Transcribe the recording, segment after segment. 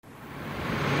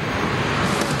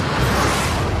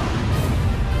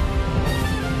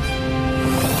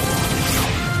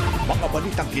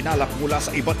itinalak mula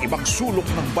sa iba't ibang sulok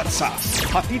ng bansa.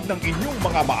 Hatid ng inyong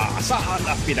mga maaasahan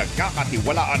at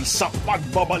pinagkakatiwalaan sa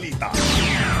pagbabalita.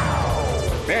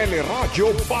 Teleradyo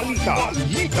Balita.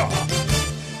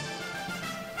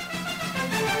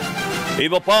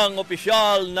 Iba pang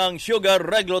opisyal ng Sugar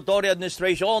Regulatory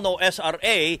Administration o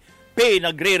SRA,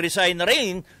 pinagre-resign na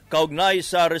rin kaugnay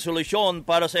sa resolusyon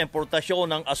para sa importasyon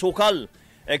ng asukal.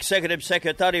 Executive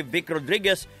Secretary Vic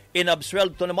Rodriguez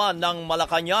inabsuelto naman ng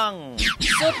Malacanang.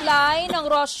 Supply ng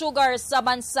raw sugar sa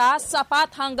bansa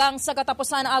sapat hanggang sa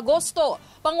katapusan ng Agosto.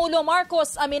 Pangulo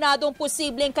Marcos aminadong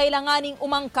posibleng kailanganing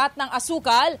umangkat ng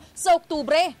asukal sa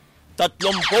Oktubre.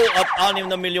 36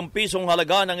 na milyong pisong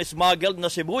halaga ng smuggled na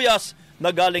sibuyas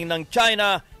na galing ng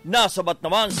China nasabat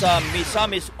naman sa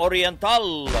Misamis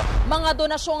Oriental. Mga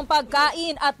donasyong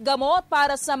pagkain at gamot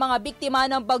para sa mga biktima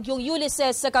ng bagyong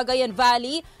Ulysses sa Cagayan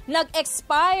Valley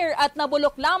nag-expire at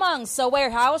nabulok lamang sa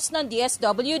warehouse ng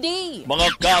DSWD. Mga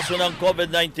kaso ng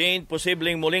COVID-19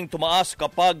 posibleng muling tumaas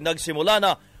kapag nagsimula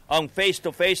na ang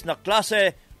face-to-face na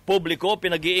klase. Publiko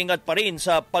pinag-iingat pa rin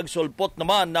sa pagsulpot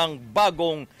naman ng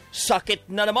bagong sakit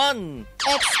na naman.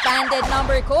 Expanded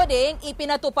number coding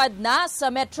ipinatupad na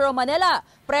sa Metro Manila.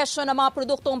 Presyo ng mga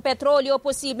produktong petrolyo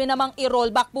posible namang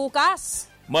i-rollback bukas.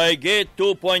 Mahigit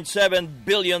 2.7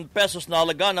 billion pesos na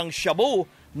halaga ng shabu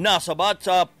nasabat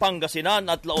sa Pangasinan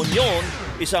at La Union,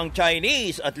 isang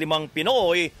Chinese at 5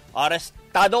 Pinoy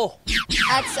arestado.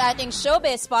 At sa ating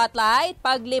showbiz spotlight,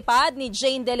 paglipad ni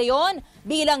Jane De Leon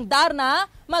bilang Darna,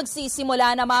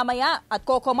 magsisimula na mamaya at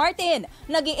Coco Martin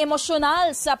naging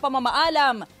emosyonal sa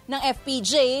pamamaalam ng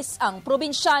FPJs ang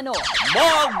probinsyano.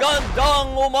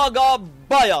 Magandang umaga,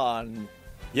 bayan!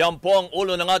 Yan po ang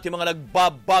ulo ng ating mga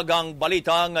nagbabagang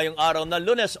balita ngayong araw ng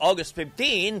Lunes, August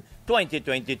 15,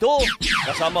 2022.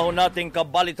 Kasama ho nating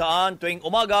kabalitaan tuwing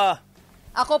umaga.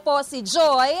 Ako po si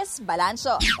Joyce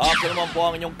Balancho. Ako naman po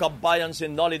ang inyong kabayan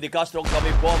si Nolly Di Castro.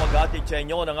 Kami po maghatid sa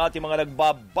inyo ng ating mga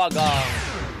nagbabagang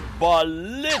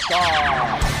balita.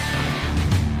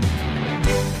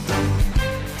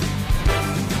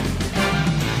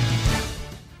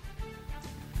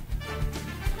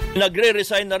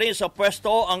 Nagre-resign na rin sa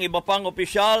pwesto ang iba pang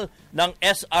opisyal ng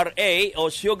SRA o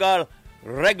Sugar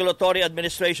Regulatory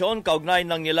Administration kaugnay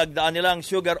ng nilagdaan nilang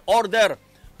sugar order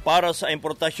para sa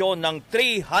importasyon ng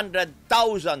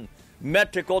 300,000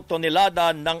 metriko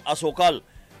tonelada ng asukal.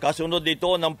 Kasunod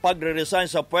dito ng pagre-resign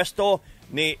sa pwesto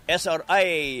ni SRA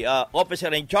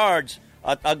Officer in Charge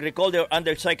at Agriculture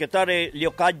Undersecretary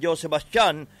Leocadio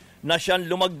Sebastian na siyang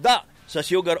lumagda sa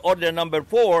Sugar Order No.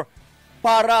 4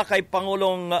 para kay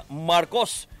Pangulong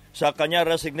Marcos. Sa kanya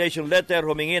resignation letter,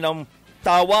 humingi ng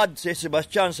tawad si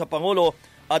Sebastian sa Pangulo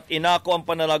at inako ang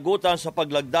pananagutan sa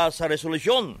paglagda sa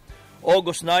resolusyon.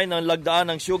 August 9 ang lagdaan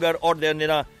ng sugar order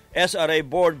nila SRA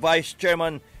Board Vice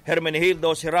Chairman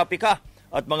Hermenegildo Serapica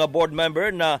at mga board member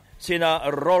na sina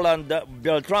Roland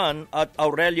Beltran at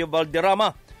Aurelio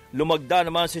Valderrama. Lumagda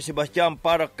naman si Sebastian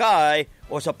para kay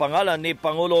o sa pangalan ni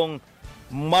Pangulong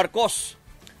Marcos.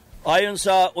 Ayon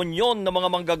sa Union ng mga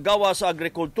manggagawa sa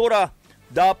agrikultura,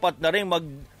 dapat na rin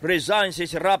mag-resign si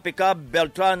Serapica,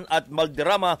 Beltran at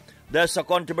Valderrama dahil sa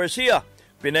kontrobersiya.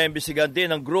 Pinaimbestigahan din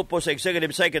ng grupo sa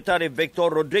Executive Secretary Victor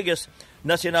Rodriguez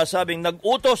na sinasabing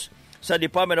nag-utos sa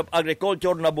Department of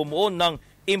Agriculture na bumuo ng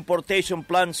importation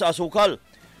plan sa asukal.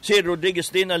 Si Rodriguez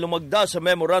din ang lumagda sa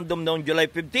memorandum noong July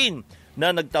 15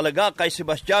 na nagtalaga kay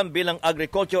Sebastian bilang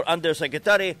Agriculture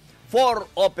Undersecretary for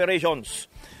Operations.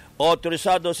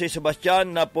 Otorisado si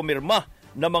Sebastian na pumirma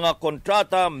ng mga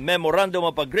kontrata, memorandum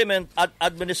of agreement at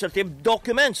administrative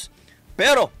documents.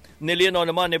 Pero nilinaw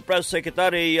naman ni Press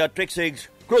Secretary Trixie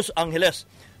Cruz Angeles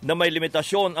na may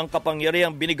limitasyon ang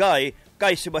kapangyarihang binigay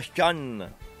kay Sebastian.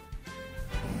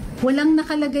 Walang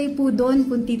nakalagay po doon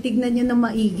kung titignan nyo na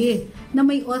maigi na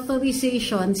may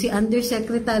authorization si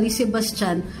Undersecretary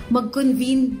Sebastian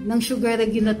mag-convene ng Sugar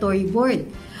Regulatory Board.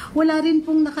 Wala rin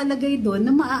pong nakalagay doon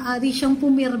na maaari siyang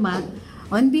pumirma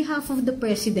on behalf of the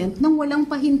President nang walang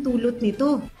pahintulot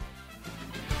nito.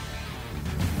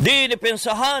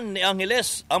 Dinipensahan ni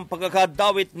Angeles ang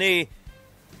pagkakadawit ni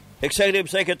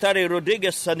Executive Secretary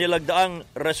Rodriguez sa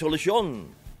nilagdaang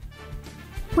resolusyon.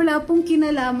 Wala pong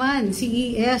kinalaman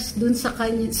si ES dun sa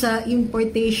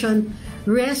importation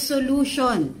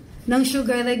resolution ng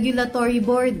Sugar Regulatory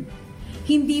Board.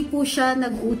 Hindi po siya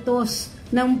nag-utos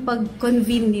ng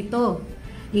pag-convene nito.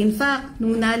 In fact,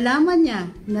 nung nalaman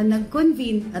niya na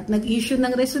nag-convene at nag-issue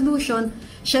ng resolution,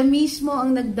 siya mismo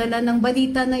ang nagdala ng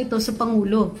balita na ito sa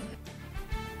Pangulo.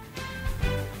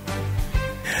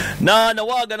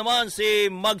 Nanawagan naman si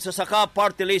Magsasaka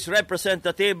Party List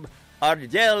Representative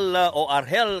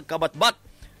Argel Kabatbat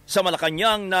sa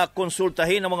Malacanang na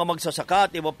konsultahin ng mga magsasaka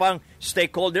at iba pang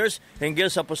stakeholders hinggil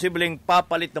sa posibleng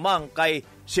papalit naman kay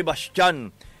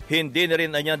Sebastian. Hindi na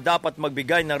rin niya dapat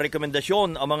magbigay ng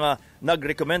rekomendasyon ang mga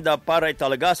nagrekomenda para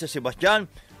italaga si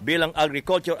Sebastian bilang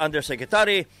Agriculture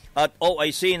Undersecretary at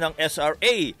OIC ng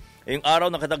SRA. Yung araw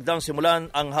na katagdang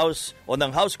simulan ng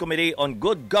House Committee on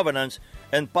Good Governance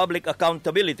and Public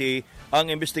Accountability ang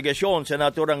investigasyon sa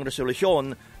naturang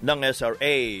resolusyon ng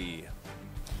SRA.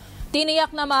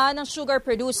 Tiniyak naman ng sugar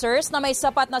producers na may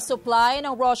sapat na supply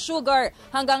ng raw sugar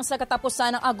hanggang sa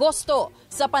katapusan ng Agosto.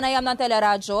 Sa panayam ng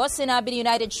teleradyo, sinabi ni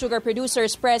United Sugar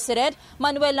Producers President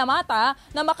Manuel Lamata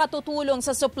na makatutulong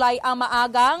sa supply ang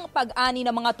maagang pag-ani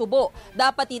ng mga tubo.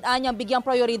 Dapat niyang bigyang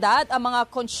prioridad ang mga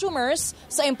consumers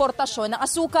sa importasyon ng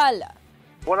asukal.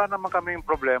 Wala naman kaming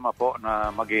problema po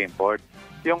na mag-import.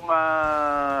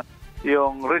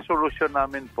 Yung resolution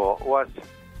namin po was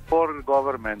for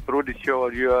government through the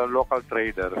local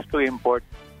traders to import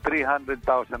 300,000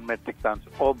 metric tons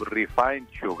of refined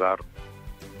sugar.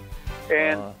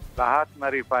 And lahat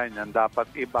na refined yan dapat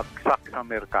ibagsak sa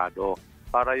merkado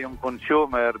para yung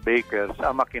consumer, bakers,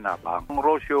 ang makinabang. Ang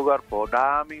raw sugar po,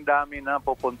 daming-dami na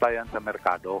pupunta yan sa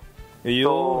merkado.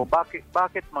 So,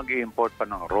 bakit mag-i-import pa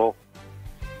ng raw?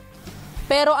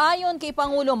 Pero ayon kay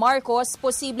Pangulo Marcos,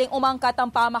 posibleng umangkat ang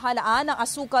pamahalaan ng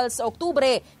asukal sa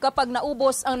Oktubre kapag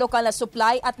naubos ang lokal na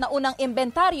supply at naunang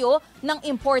inventaryo ng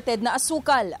imported na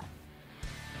asukal.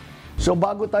 So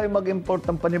bago tayo mag-import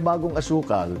ng panibagong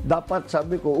asukal, dapat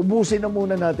sabi ko, ubusin na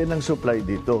muna natin ang supply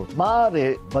dito.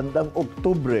 Maaari, bandang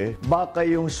Oktubre, baka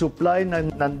yung supply na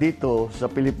nandito sa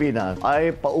Pilipinas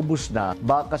ay paubos na.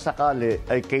 Baka sakali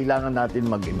ay kailangan natin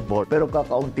mag-import. Pero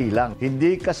kakaunti lang.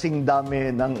 Hindi kasing dami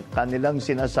ng kanilang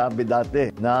sinasabi dati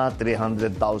na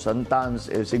 300,000 tons.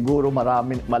 Siguro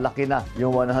malaki na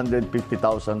yung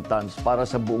 150,000 tons para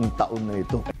sa buong taon na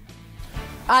ito.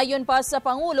 Ayon pa sa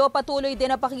Pangulo, patuloy din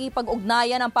ang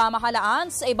pakikipag-ugnayan ng pamahalaan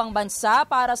sa ibang bansa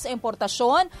para sa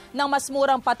importasyon ng mas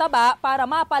murang pataba para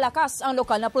mapalakas ang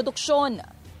lokal na produksyon.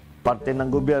 Parte ng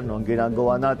gobyerno, ang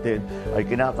ginagawa natin ay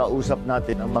kinakausap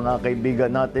natin ang mga kaibigan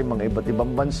natin, mga iba't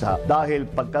ibang bansa. Dahil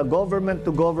pagka government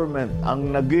to government ang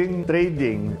naging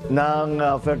trading ng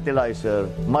fertilizer,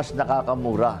 mas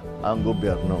nakakamura ang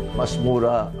gobyerno. Mas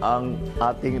mura ang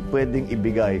ating pwedeng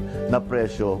ibigay na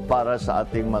presyo para sa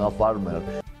ating mga farmer.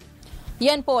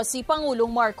 Yan po si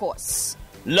Pangulong Marcos.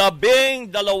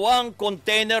 12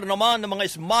 container naman ng mga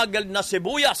smuggled na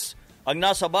sibuyas ang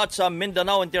nasabat sa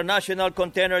Mindanao International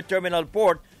Container Terminal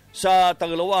Port sa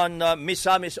Tagaluan,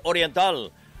 Misamis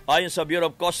Oriental. Ayon sa Bureau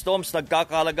of Customs,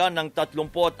 nagkakahalaga ng 36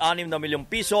 na milyong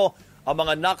piso ang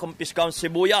mga nakumpiskang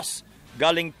sibuyas.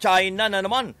 Galing China na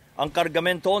naman ang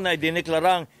kargamento na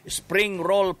idineklarang spring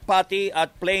roll patty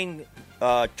at plain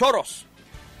choros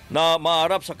na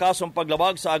maharap sa kasong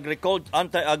paglabag sa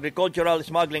Anti-Agricultural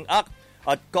Smuggling Act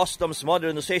at Customs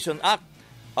Modernization Act.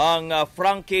 Ang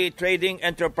Frankie Trading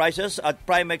Enterprises at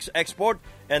Primex Export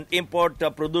and Import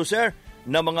Producer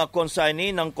na mga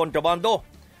consignee ng kontrabando.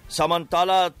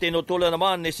 Samantala, tinutulan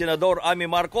naman ni Senador Amy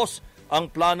Marcos ang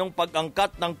planong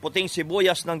pag-angkat ng puting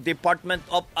sibuyas ng Department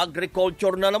of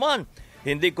Agriculture na naman.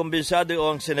 Hindi kumbensado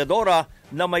ang senadora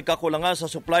na may kakulangan sa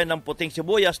supply ng puting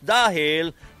sibuyas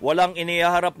dahil walang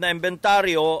inihaharap na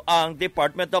inventaryo ang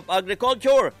Department of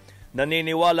Agriculture.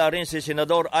 Naniniwala rin si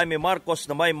Senador Amy Marcos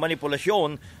na may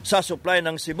manipulasyon sa supply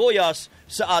ng sibuyas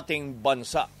sa ating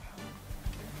bansa.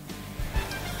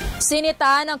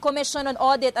 Sinita ng Commission on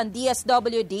Audit ang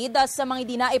DSWD dahil sa mga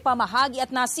dinaipamahagi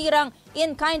at nasirang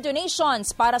in-kind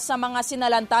donations para sa mga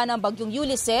sinalanta ng Bagyong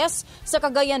Ulysses sa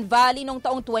Cagayan Valley noong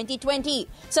taong 2020.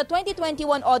 Sa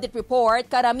 2021 audit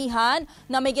report, karamihan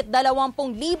na mayigit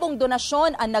 20,000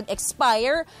 donasyon ang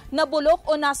nag-expire, nabulok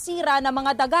o nasira ng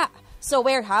mga daga sa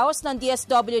warehouse ng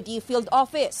DSWD Field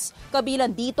Office.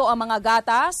 Kabilang dito ang mga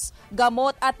gatas,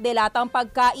 gamot at delatang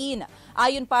pagkain.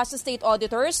 Ayon pa sa state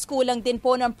auditors, kulang din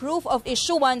po ng proof of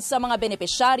issuance sa mga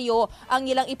benepisyaryo ang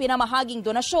ilang ipinamahaging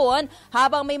donasyon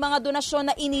habang may mga donasyon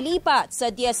na inilipat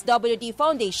sa DSWD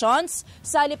foundations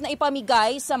sa halip na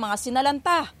ipamigay sa mga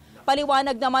sinalanta.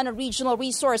 Paliwanag naman ng Regional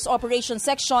Resource Operations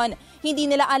Section, hindi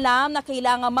nila alam na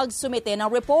kailangan magsumite ng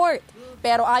report.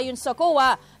 Pero ayon sa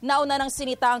COA, nauna ng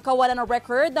sinita ang kawalan ng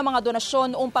record ng mga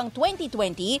donasyon noong pang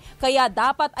 2020, kaya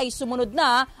dapat ay sumunod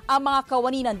na ang mga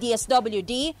kawani ng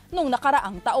DSWD noong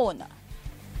nakaraang taon.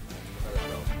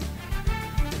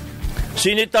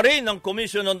 Sinita rin ng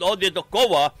Commission on Audit o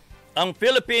COA ang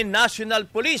Philippine National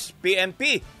Police,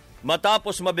 PNP,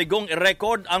 matapos mabigong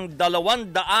i-record ang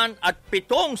 207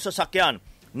 sasakyan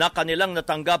na kanilang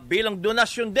natanggap bilang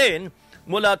donasyon din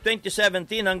mula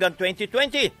 2017 hanggang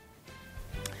 2020.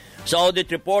 Sa audit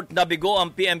report, nabigo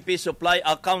ang PMP Supply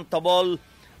Accountable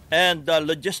and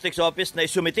Logistics Office na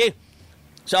isumiti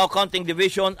sa Accounting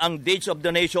Division ang dates of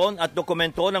donation at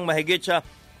dokumento ng mahigit sa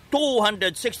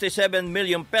 267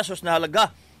 million pesos na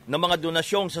halaga ng mga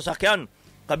donasyong sasakyan.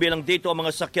 Kabilang dito ang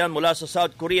mga sasakyan mula sa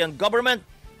South Korean government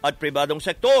at pribadong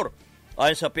sektor.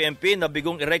 Ayon sa PMP,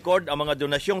 nabigong i-record ang mga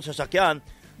donasyong sasakyan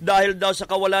dahil daw sa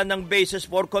kawalan ng basis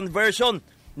for conversion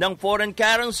ng foreign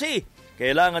currency.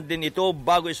 Kailangan din ito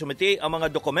bago isumiti ang mga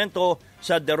dokumento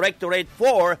sa Directorate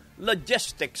for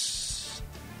Logistics.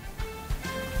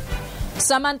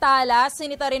 Samantala,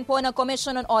 sinita rin po ng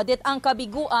Commission on Audit ang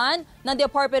kabiguan ng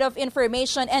Department of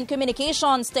Information and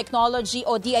Communications Technology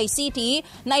o DICT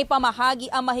na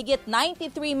ipamahagi ang mahigit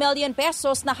 93 million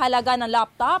pesos na halaga ng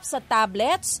laptops at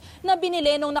tablets na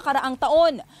binili noong nakaraang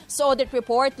taon. Sa audit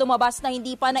report, lumabas na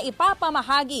hindi pa na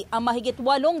ipapamahagi ang mahigit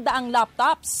 800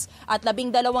 laptops at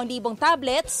 12,000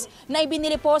 tablets na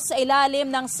ibinili po sa ilalim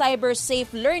ng Cyber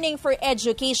Safe Learning for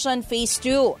Education Phase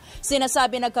 2.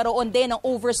 Sinasabi nagkaroon din ng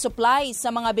oversupply sa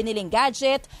mga biniling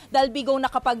gadget dahil bigong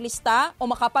nakapaglista o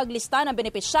makapaglista ng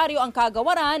benepisyaryo ang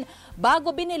kagawaran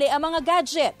bago binili ang mga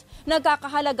gadget.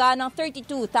 Nagkakahalaga ng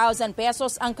 32,000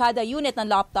 pesos ang kada unit ng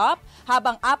laptop,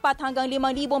 habang 4 hanggang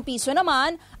 5,000 piso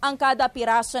naman ang kada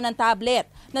piraso ng tablet.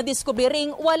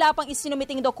 Nadiskubriring wala pang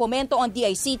isinumiting dokumento ang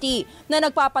DICT na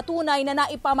nagpapatunay na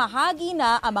naipamahagi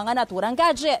na ang mga naturang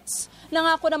gadgets.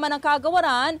 Nangako naman ang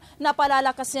kagawaran na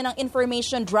palalakasin ang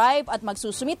information drive at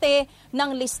magsusumite ng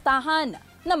listahan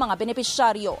ng mga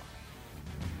benepisyaryo.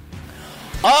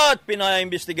 At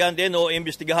pinaimbestigahan din o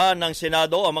imbestigahan ng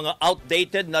Senado ang mga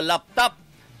outdated na laptop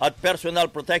at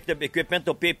personal protective equipment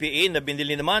o PPE na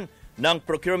binili naman ng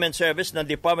Procurement Service ng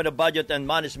Department of Budget and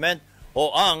Management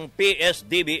o ang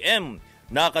PSDBM.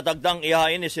 Nakatagdang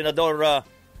ihain ni Senador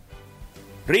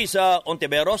Risa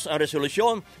Ontiveros ang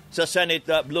resolusyon sa Senate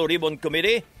Blue Ribbon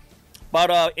Committee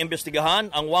para imbestigahan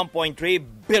ang 1.3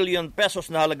 billion pesos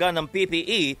na halaga ng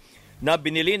PPE na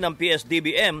binili ng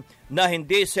PSDBM na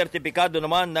hindi sertipikado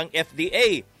naman ng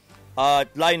FDA. At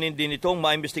layunin din itong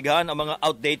maimbestigahan ang mga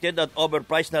outdated at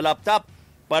overpriced na laptop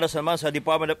para naman sa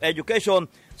Department of Education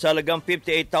sa halagang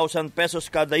 58,000 pesos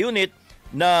kada unit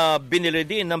na binili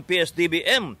din ng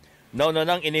PSDBM. Nauna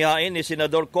nang inihain ni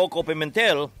Senador Coco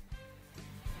Pimentel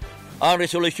ang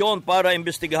resolusyon para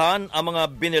imbestigahan ang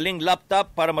mga biniling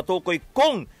laptop para matukoy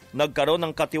kung nagkaroon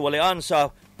ng katiwalian sa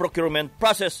procurement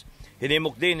process.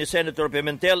 Hinimok din ni Senator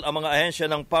Pimentel ang mga ahensya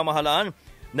ng pamahalaan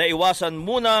na iwasan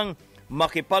munang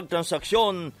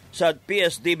makipagtransaksyon sa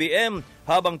PSDBM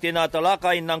habang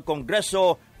tinatalakay ng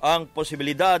Kongreso ang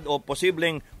posibilidad o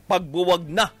posibleng pagbuwag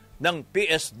na ng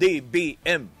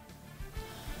PSDBM.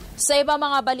 Sa ibang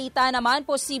mga balita naman,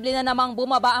 posible na namang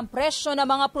bumaba ang presyo ng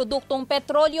mga produktong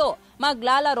petrolyo.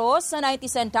 Maglalaro sa 90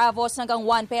 centavos hanggang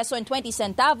 1 peso and 20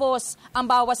 centavos ang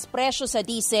bawas presyo sa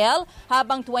diesel,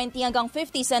 habang 20 hanggang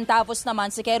 50 centavos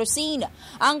naman sa kerosene.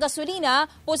 Ang gasolina,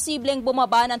 posibleng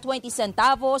bumaba ng 20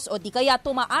 centavos o di kaya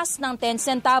tumaas ng 10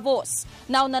 centavos.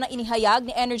 Nauna na inihayag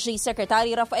ni Energy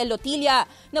Secretary Rafael Lotilla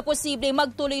na posibleng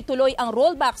magtuloy-tuloy ang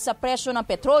rollback sa presyo ng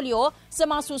petrolyo sa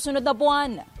mga susunod na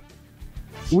buwan.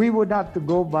 We would have to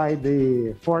go by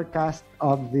the forecast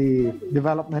of the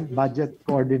Development Budget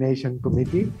Coordination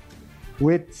Committee,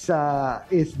 which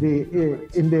is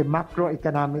in the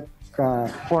macroeconomic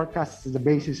forecast is the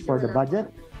basis for the budget.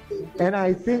 And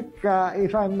I think,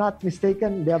 if I'm not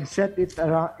mistaken, they have set it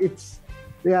around.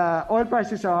 The oil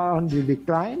prices are on the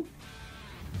decline.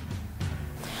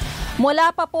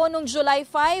 Mula pa po noong July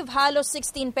 5, halos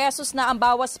 16 pesos na ang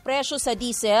bawas presyo sa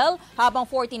diesel, habang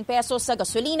 14 pesos sa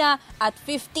gasolina at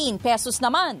 15 pesos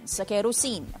naman sa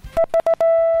kerosene.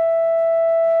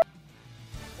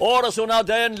 Oras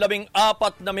natin,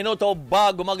 14 na minuto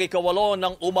bago mag-ikawalo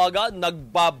ng umaga.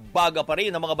 Nagbabaga pa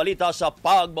rin ang mga balita sa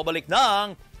pagbabalik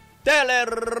ng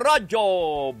Teleradyo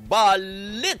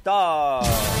Balita.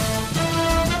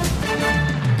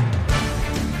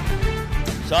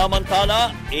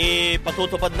 Samantala,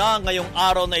 ipatutupad na ngayong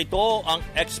araw na ito ang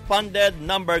expanded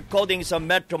number coding sa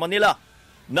Metro Manila.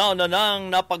 Nauna nang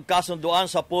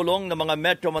napagkasunduan sa pulong ng mga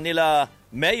Metro Manila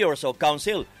mayors o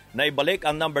council na ibalik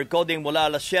ang number coding mula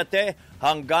alas-7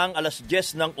 hanggang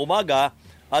alas-10 ng umaga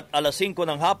at alas-5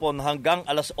 ng hapon hanggang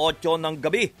alas-8 ng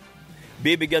gabi.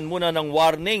 Bibigyan muna ng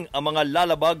warning ang mga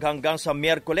lalabag hanggang sa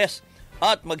Miyerkules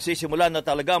at magsisimula na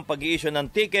talaga ang pag-i-issue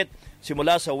ng ticket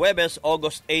simula sa Huwebes,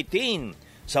 August 18.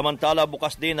 Samantala,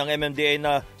 bukas din ang MMDA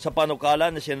na sa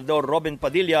panukala ni Senador Robin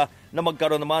Padilla na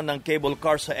magkaroon naman ng cable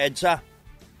car sa EDSA.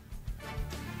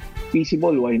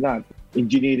 Feasible, why not?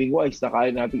 Engineering-wise, na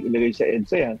kaya natin ilagay sa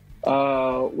EDSA yan.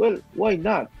 well, why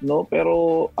not, no?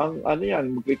 Pero ang ano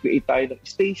yan, mag-create tayo ng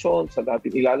station sa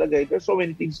natin ilalagay. There's so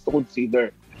many things to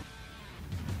consider.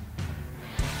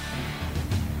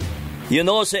 You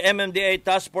know, si MMDA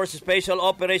Task Force Special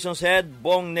Operations Head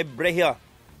Bong Nebrehia.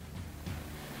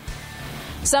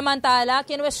 Samantala,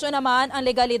 kinwestiyon naman ang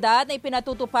legalidad na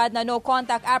ipinatutupad na No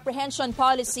Contact Apprehension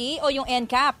Policy o yung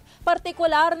NCAP.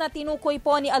 Partikular na tinukoy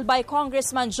po ni Albay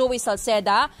Congressman Joey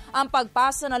Salceda ang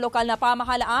pagpasa ng lokal na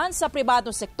pamahalaan sa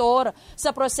pribadong sektor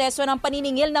sa proseso ng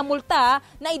paniningil ng multa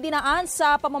na idinaan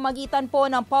sa pamamagitan po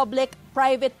ng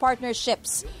public-private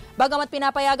partnerships. Bagamat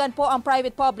pinapayagan po ang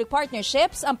private-public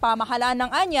partnerships, ang pamahalaan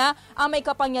ng ANYA ang may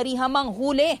kapangyarihang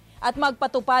manghuli at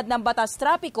magpatupad ng batas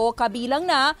trapiko kabilang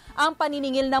na ang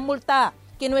paniningil ng multa.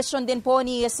 Kinwestiyon din po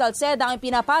ni Salceda ang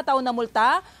pinapataw na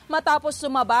multa matapos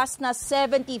sumabas na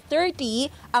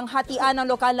 70-30 ang hatian ng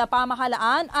lokal na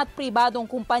pamahalaan at pribadong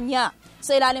kumpanya.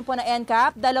 Sa ilalim po ng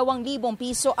NCAP, 2,000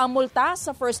 piso ang multa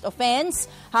sa first offense,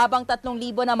 habang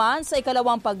 3,000 naman sa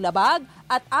ikalawang paglabag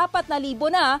at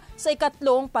 4,000 na sa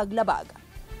ikatlong paglabag.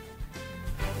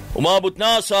 Umabot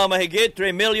na sa mahigit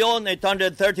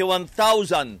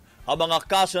 3,831,000 ang mga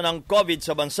kaso ng COVID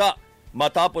sa bansa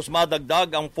matapos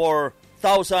madagdag ang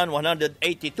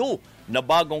 4,182 na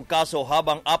bagong kaso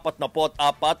habang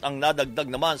 44 ang nadagdag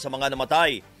naman sa mga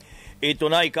namatay. Ito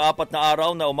na ika-4 na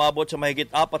araw na umabot sa mahigit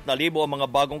 4,000 ang mga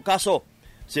bagong kaso.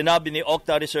 Sinabi ni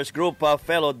Octa Research Group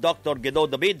fellow Dr. Guido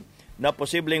David na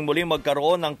posibleng muling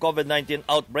magkaroon ng COVID-19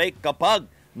 outbreak kapag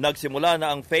nagsimula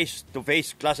na ang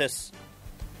face-to-face classes.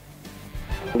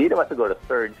 Hindi naman siguro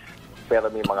surge, pero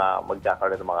may mga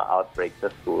magkakaroon ng mga outbreak sa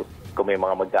schools kung may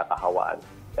mga magkakahawaan.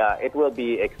 It will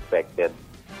be expected.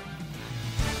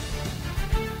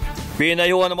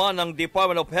 Pinayuhan naman ng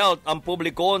Department of Health ang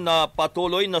publiko na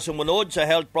patuloy na sumunod sa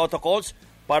health protocols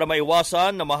para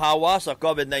maiwasan na mahawa sa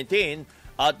COVID-19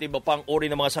 at iba pang uri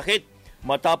ng mga sakit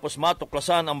matapos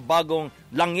matuklasan ang bagong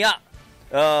langya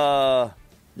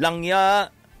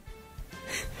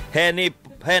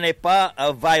Henipa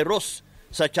virus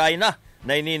sa China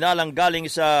na ininalang galing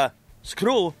sa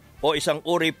screw o isang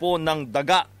uri po ng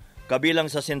daga. Kabilang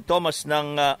sa sintomas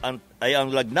ay ang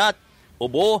lagnat,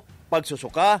 ubo,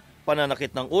 pagsusuka, pananakit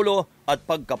ng ulo at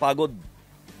pagkapagod.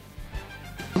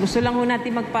 Gusto lang ho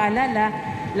natin magpaalala,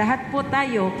 lahat po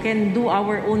tayo can do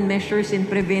our own measures in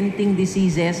preventing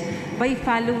diseases by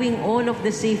following all of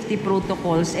the safety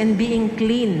protocols and being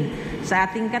clean sa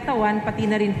ating katawan, pati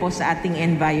na rin po sa ating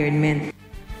environment.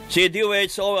 Si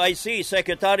DOH-OIC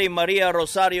Secretary Maria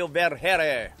Rosario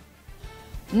Vergere.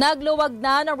 Nagluwag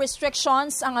na ng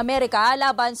restrictions ang Amerika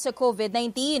laban sa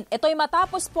COVID-19. Ito'y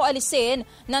matapos po alisin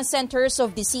ng Centers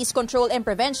of Disease Control and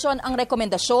Prevention ang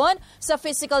rekomendasyon sa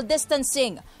physical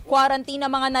distancing, quarantine ng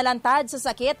mga nalantad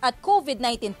sa sakit at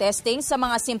COVID-19 testing sa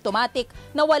mga symptomatic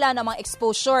na wala namang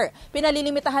exposure.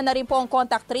 Pinalilimitahan na rin po ang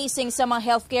contact tracing sa mga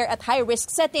healthcare at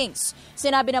high-risk settings.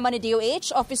 Sinabi naman ni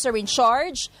DOH Officer in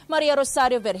Charge, Maria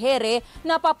Rosario Vergere,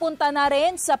 na papunta na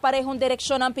rin sa parehong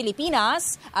direksyon ng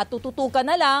Pilipinas at tututukan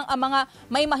na lang ang mga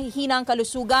may mahihinang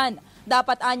kalusugan.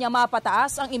 Dapat anya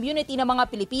mapataas ang immunity ng mga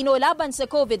Pilipino laban sa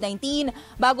COVID-19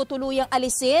 bago tuluyang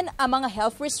alisin ang mga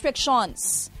health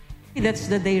restrictions. That's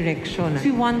the direction.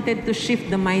 We wanted to shift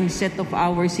the mindset of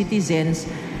our citizens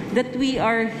that we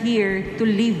are here to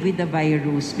live with the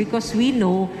virus because we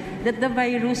know that the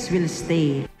virus will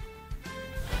stay.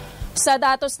 Sa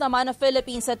datos naman ng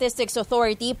Philippine Statistics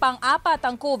Authority, pang-apat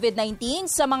ang COVID-19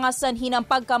 sa mga sanhi ng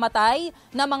pagkamatay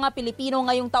ng mga Pilipino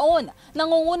ngayong taon.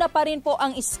 Nangunguna pa rin po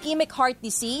ang ischemic heart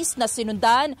disease na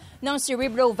sinundan ng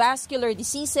cerebrovascular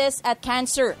diseases at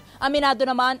cancer. Aminado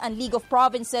naman ang League of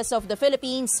Provinces of the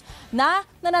Philippines na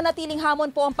nananatiling hamon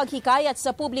po ang paghikayat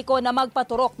sa publiko na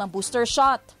magpaturok ng booster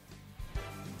shot.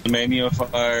 Many of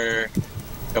our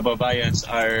kababayans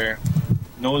are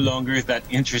no longer that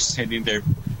interested in their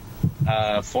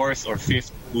fourth or fifth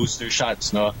booster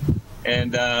shots, no?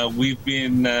 And we've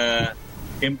been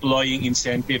employing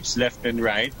incentives left and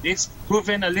right. It's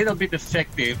proven a little bit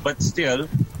effective, but still,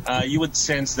 you would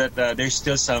sense that there's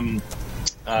still some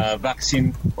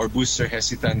vaccine or booster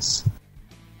hesitance.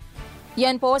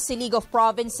 Yan po si League of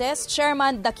Provinces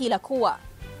Chairman Dakila Kua.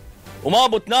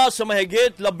 Umabot na sa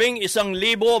mahigit 11,000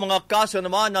 mga kaso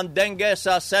naman ng dengue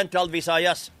sa Central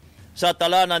Visayas. Sa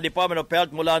tala ng Department of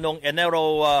Health mula noong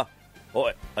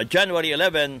January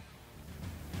 11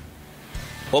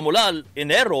 o mula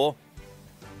Enero,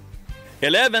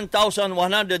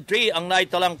 11,103 ang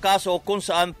naitalang kaso kung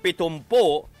saan 70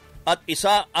 at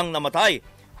isa ang namatay.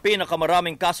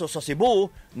 Pinakamaraming kaso sa Cebu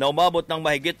na umabot ng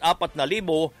mahigit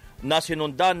 4,000 na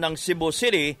sinundan ng Cebu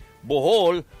City,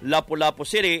 Bohol, Lapu-Lapu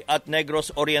City at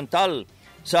Negros Oriental.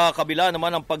 Sa kabila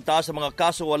naman ng pagtaas sa mga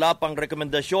kaso, wala pang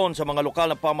rekomendasyon sa mga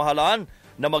lokal na pamahalaan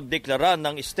na magdeklara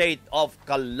ng state of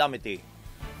calamity.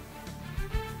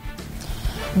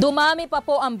 Dumami pa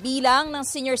po ang bilang ng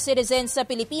senior citizens sa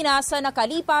Pilipinas sa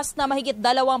nakalipas na mahigit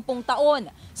 20 taon.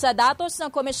 Sa datos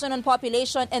ng Commission on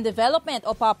Population and Development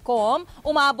o POPCOM,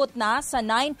 umabot na sa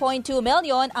 9.2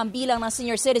 million ang bilang ng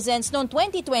senior citizens noong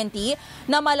 2020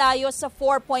 na malayo sa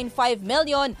 4.5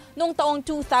 million noong taong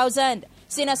 2000.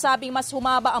 Sinasabing mas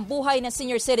humaba ang buhay ng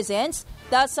senior citizens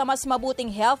dahil sa mas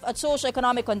mabuting health at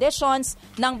socio-economic conditions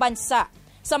ng bansa.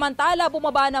 Samantala,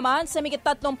 bumaba naman sa mahigit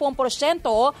 30%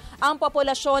 ang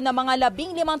populasyon ng mga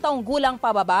 15 taong gulang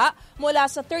pababa mula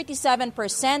sa 37%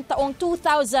 taong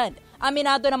 2000.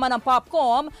 Aminado naman ang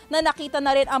POPCOM na nakita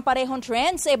na rin ang parehong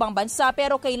trend sa ibang bansa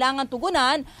pero kailangan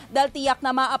tugunan dahil tiyak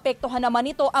na maapektuhan naman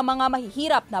ito ang mga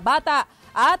mahihirap na bata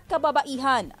at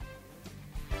kababaihan.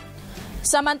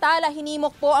 Samantala,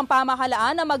 hinimok po ang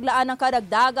pamahalaan na maglaan ng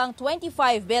karagdagang 25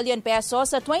 billion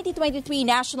pesos sa 2023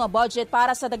 national budget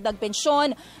para sa dagdag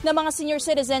pensyon ng mga senior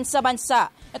citizens sa bansa.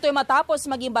 Ito ay matapos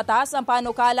maging batas ang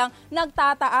panukalang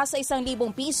nagtataas sa 1,000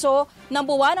 piso ng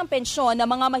buwanang pensyon ng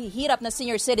mga mahihirap na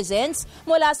senior citizens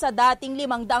mula sa dating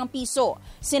 500 piso.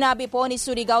 Sinabi po ni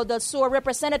Surigao del Sur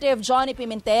Representative Johnny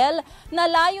Pimentel na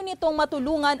layo nitong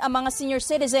matulungan ang mga senior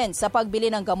citizens sa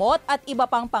pagbili ng gamot at iba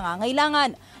pang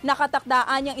pangangailangan. Nakatakdaan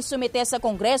niyang isumite sa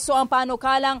Kongreso ang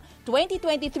panukalang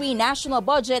 2023 national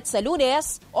budget sa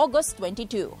Lunes, August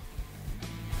 22.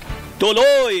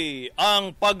 Tuloy ang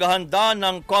paghahanda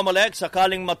ng COMELEC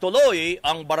sakaling matuloy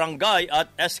ang barangay at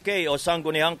SK o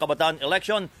Sangguniang Kabataan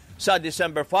election sa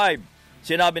December 5.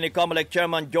 Sinabi ni COMELEC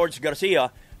Chairman George Garcia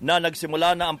na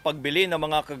nagsimula na ang pagbili ng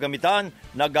mga kagamitan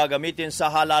na gagamitin sa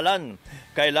halalan.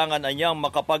 Kailangan anyang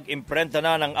makapag-imprenta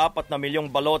na ng 4 na milyong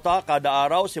balota kada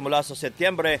araw simula sa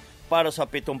Setyembre para sa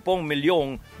 70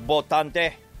 milyong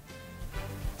botante.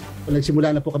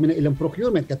 Nagsimula na po kami ng ilang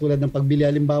procurement katulad ng pagbili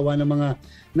halimbawa ng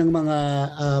mga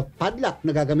padlock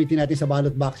na gagamitin natin sa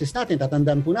ballot boxes natin.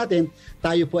 Tatandaan po natin,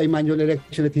 tayo po ay manual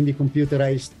election at hindi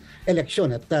computerized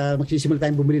election at magsisimula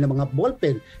tayong bumili ng mga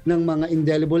ballpen, ng mga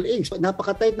indelible inks.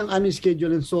 Napaka-tight ng aming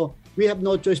schedule and so we have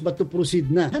no choice but to proceed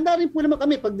na. Handa rin po naman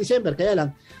kami pag December. Kaya lang,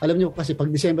 alam niyo kasi pag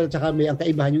December at saka may ang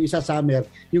kaibahan yung isa summer,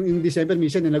 yung December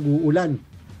minsan na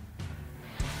nag-uulan.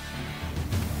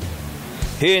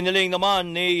 Hiniling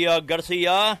naman ni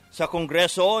Garcia sa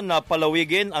Kongreso na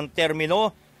palawigin ang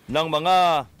termino ng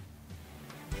mga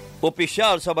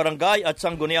opisyal sa barangay at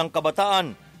sangguniang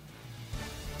kabataan.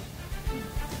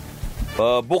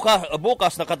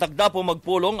 Bukas nakatagda po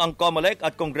magpulong ang COMELEC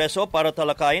at Kongreso para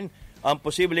talakayin ang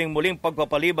posibleng muling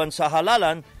pagpapaliban sa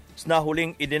halalan na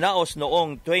huling idinaos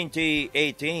noong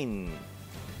 2018.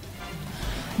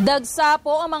 Dagsa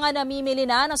po ang mga namimili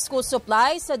na ng school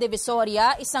supplies sa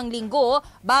Divisoria 1 linggo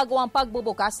bago ang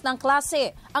pagbubukas ng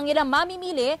klase. Ang ilang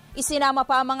mamimili, isinama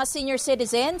pa ang mga senior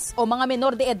citizens o mga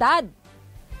menor de edad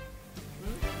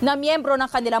na miyembro ng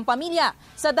kanilang pamilya.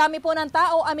 Sa dami po ng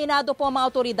tao, aminado po ang mga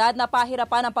otoridad na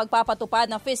pahirapan ang pagpapatupad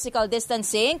ng physical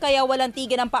distancing kaya walang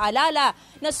tigil ang paalala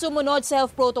na sumunod sa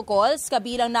health protocols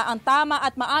kabilang na ang tama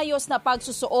at maayos na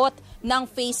pagsusuot ng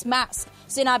face mask.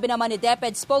 Sinabi naman ni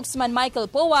DepEd spokesman Michael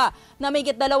Poa na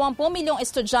mahigit 20 milyong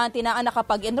estudyante na ang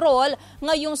nakapag-enroll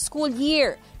ngayong school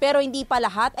year. Pero hindi pa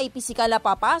lahat ay pisikal na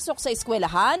papasok sa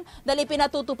eskwelahan dahil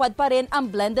pinatutupad pa rin ang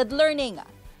blended learning.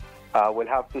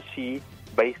 We'll have to see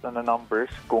based on the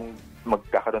numbers kung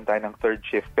magkakaroon tayo ng third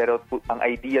shift. Pero ang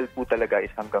ideal po talaga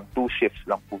is hanggang 2 shifts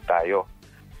lang po tayo.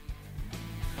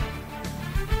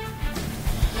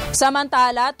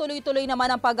 Samantala, tuloy-tuloy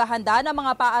naman ang paghahanda ng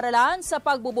mga paaralan sa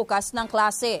pagbubukas ng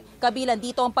klase. Kabilang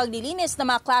dito ang paglilinis ng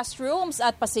mga classrooms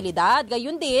at pasilidad,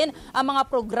 gayon din ang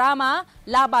mga programa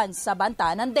laban sa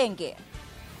banta ng dengue.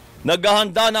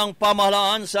 Naghahanda ng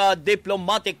pamahalaan sa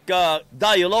diplomatic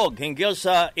dialogue hinggil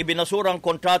sa ibinasurang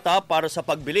kontrata para sa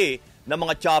pagbili ng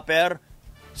mga chopper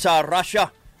sa Russia.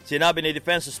 Sinabi ni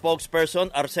Defense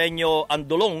Spokesperson Arsenio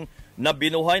Andulong na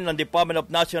binuhay ng Department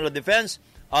of National Defense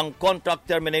ang Contract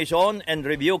Termination and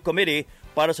Review Committee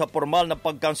para sa formal na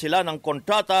pagkansela ng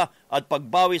kontrata at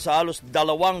pagbawi sa halos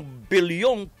 2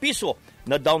 bilyong piso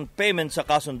na down payment sa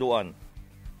kasunduan.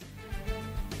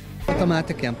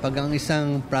 Automatic yan. Pag ang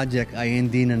isang project ay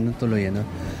hindi na natuloy,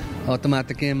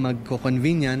 automatic yan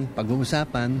magko-convene yan,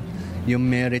 pag-uusapan, yung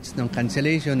merits ng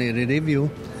cancellation, i-review,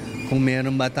 kung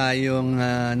meron ba tayong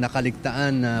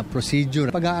nakaligtaan na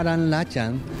procedure. Pag-aaralan lahat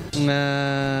yan, ang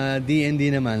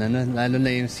DND naman, lalo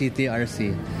na yung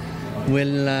CTRC,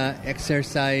 will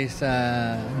exercise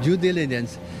due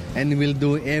diligence and will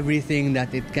do everything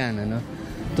that it can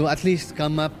to at least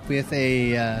come up with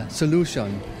a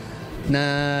solution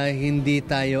na hindi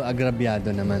tayo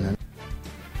agrabyado naman.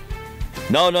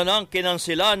 Nauno nang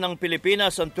kinansila ng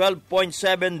Pilipinas ang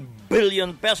 12.7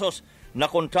 billion pesos na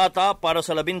kontrata para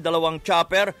sa 12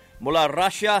 chopper mula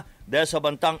Russia dahil sa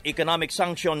bantang economic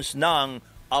sanctions ng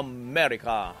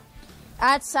Amerika.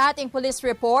 At sa ating police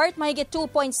report, mahigit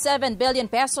 2.7 billion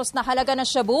pesos na halaga ng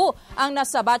shabu ang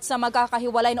nasabat sa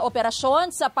magkakahiwalay na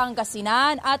operasyon sa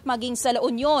Pangasinan at maging sa La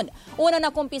Union. Una na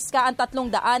kumpiska ang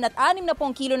 360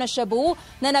 kilo na shabu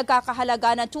na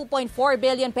nagkakahalaga ng 2.4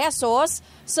 billion pesos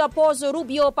sa Pozo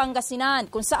Rubio, Pangasinan,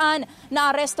 kung saan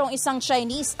naarestong isang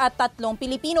Chinese at 3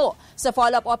 Pilipino. Sa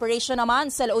follow-up operation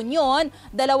naman sa La Union,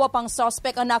 2 pang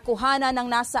suspect ang nakuhanan ng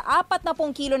nasa 40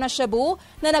 kilo na shabu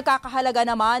na nagkakahalaga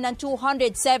naman ng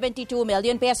 272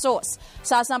 million pesos.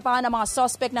 Sasampahan ng mga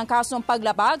suspect ng kasong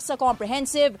paglabag sa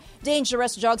Comprehensive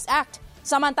Dangerous Drugs Act.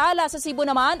 Samantala, sa Cebu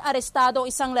naman, arestado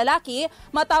isang lalaki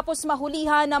matapos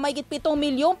mahulihan na mahigit 7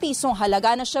 milyong pisong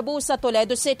halaga ng shabu sa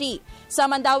Toledo City. Sa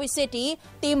Mandawi City,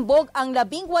 timbog ang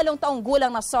 18 taong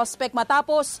gulang na suspect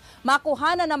matapos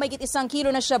makuhanan na mahigit 1 kilo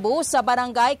na shabu sa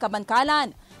barangay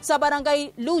Kabankalan. Sa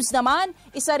barangay Luz naman,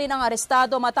 isa rin ang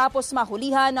arestado matapos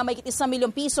mahulihan na mahigit 1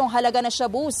 milyong pisong halaga na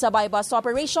shabu sa buy-bust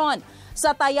operation.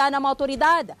 Sa taya ng mga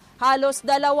otoridad, halos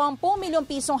 20 milyong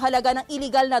pisong halaga ng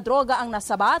iligal na droga ang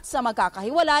nasabat sa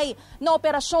magkakahiwalay na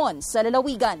operasyon sa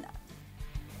lalawigan.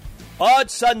 At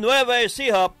sa Nueva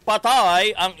Ecija,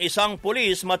 patay ang isang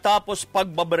pulis matapos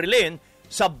pagbabarilin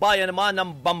sa bayan naman ng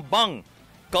Bambang.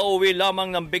 Kauwi lamang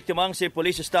ng biktimang si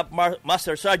Police Staff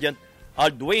Master Sergeant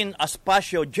Aldwin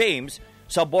Aspacio James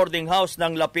sa boarding house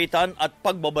ng lapitan at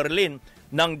pagbabarilin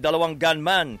ng 2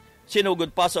 gunman.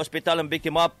 Sinugod pa sa ospital ang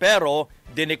biktima pero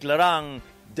diniklarang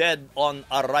dead on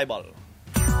arrival.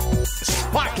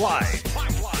 Spotlight.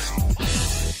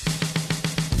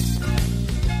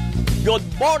 Good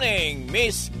morning,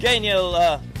 Miss Geniel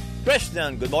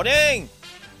Krishnan. Good morning.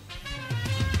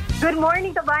 Good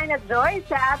morning, Tabayan at Joy.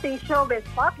 Sa ating showbiz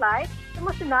spotlight,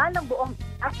 emosyonal ng buong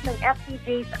cast ng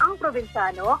FPJs ang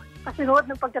probinsyano kasunod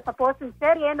ng pagtatapos ng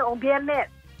serye noong Biyernes.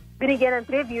 Binigyan ng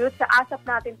tribute sa Asap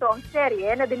Natin To ang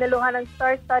serye na dinaluhan ng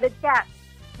star-studded cast.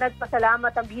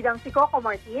 Nagpasalamat ang bidang si Coco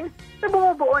Martin sa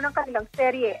bumubuo ng kanilang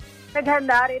serye.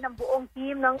 Naghanda rin ang buong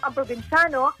team ng ang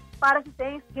probinsyano para sa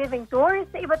Thanksgiving tour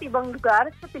sa iba't ibang lugar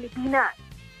sa Pilipinas.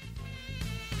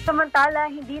 Samantala,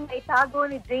 hindi na itago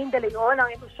ni Jane De Leon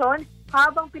ang emosyon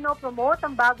habang pinopromote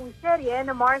ang bagong serye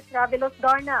na Mars Ravelos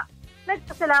Darna.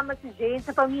 Nagpasalamat si Jane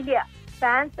sa pamilya,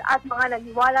 fans at mga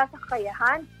naniwala sa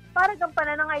kakayahan para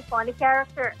gampanan ng iconic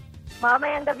character.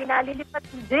 Mamayang gabi na lilipat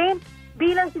si Jane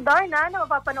bilang si Darna na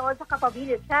mapapanood sa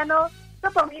Kapamilya Channel sa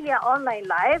Pamilya Online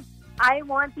Live, I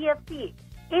Want TFC,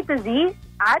 A to Z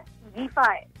at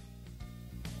G5.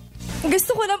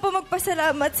 Gusto ko lang po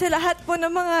magpasalamat sa lahat po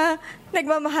ng mga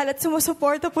nagmamahal at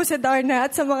sumusuporta po sa Darna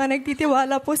at sa mga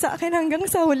nagtitiwala po sa akin hanggang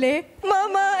sa huli.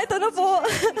 Mama, ito na po.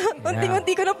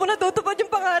 Unti-unti ko na po natutupad yung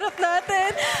pangarap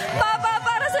natin. Papa,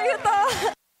 para sa iyo to.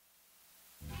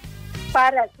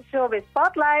 Para sa Showbiz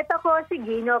Spotlight, ako si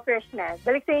Gino Krishnan.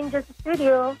 Balik sa inyo sa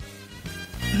studio.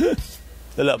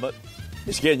 Salamat.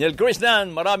 Miss Geniel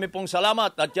Krishnan, marami pong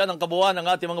salamat. At yan ang kabuuan ng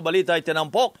ating mga balita ay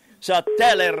tinampok sa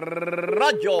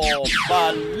Radyo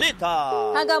Balita.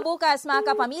 Hanggang bukas mga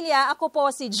kapamilya, ako po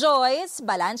si Joyce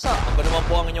Balancho. Ako naman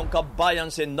po ang inyong kabayan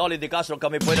si Nolly De Castro.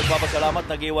 Kami po ay nagpapasalamat.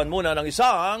 Nag-iwan muna ng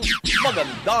isang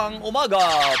magandang umaga,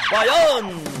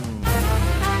 bayan!